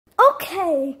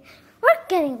Okay, we're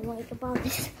getting late about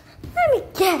this. Let me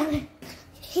get it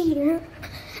here.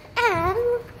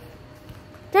 And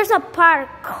there's a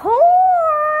parkour.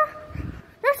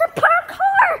 There's a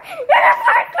parkour. There's a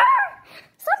parkour.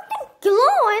 Something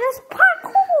glowing. There's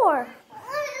parkour.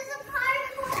 There's a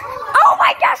parkour. Oh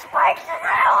my gosh, spikes.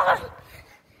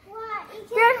 What?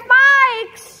 There's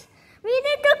spikes. We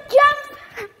need to jump.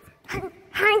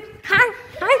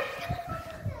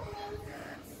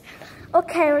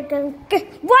 Okay, we're gonna get.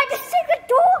 Why the secret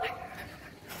door?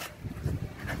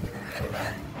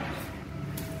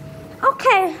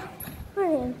 Okay, we're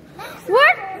in.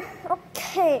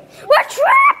 Okay, we're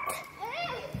trapped.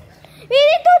 We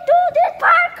need to do this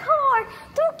parkour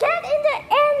to get in the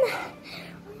end.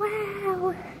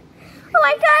 Wow! Oh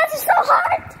my God, it's so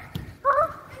hard.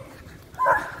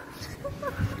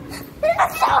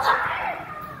 It's so hard.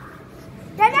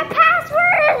 There's a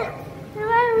password.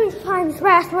 Where do we find the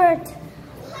password?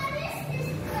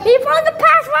 We found the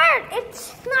password. It's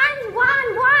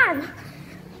 911.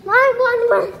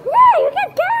 911. Yeah, you can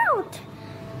get out.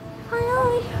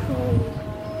 Finally.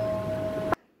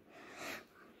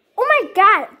 Oh my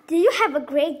God! Do you have a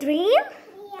great dream?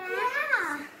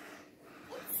 Yeah.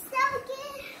 It's so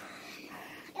good.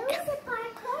 It was a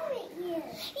parkour with you.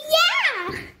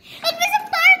 Yeah. It was a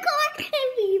parkour and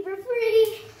we were free.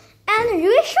 And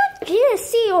you should get to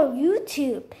see your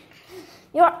YouTube.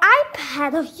 Your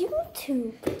iPad of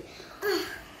YouTube.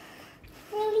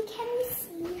 Really, can we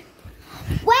see?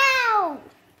 Wow!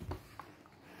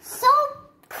 So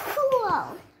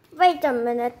cool. Wait a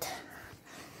minute.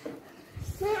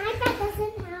 My iPad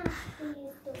doesn't have to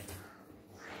use this.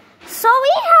 So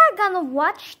we are gonna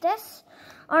watch this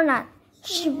or not?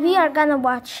 We are gonna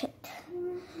watch it.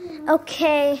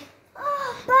 Okay.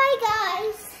 Oh, bye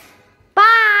guys.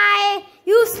 Bye.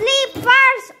 You sleep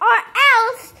first or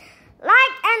else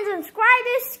like and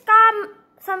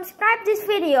subscribe this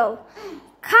video.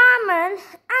 Comment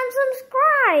and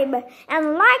subscribe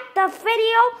and like the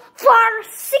video for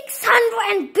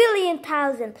 600 billion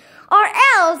thousand, or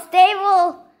else they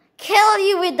will kill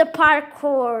you with the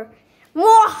parkour.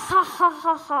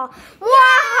 Mwahahaha.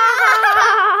 Mwahahaha.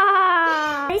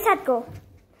 Reset, go.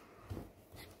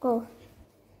 Go.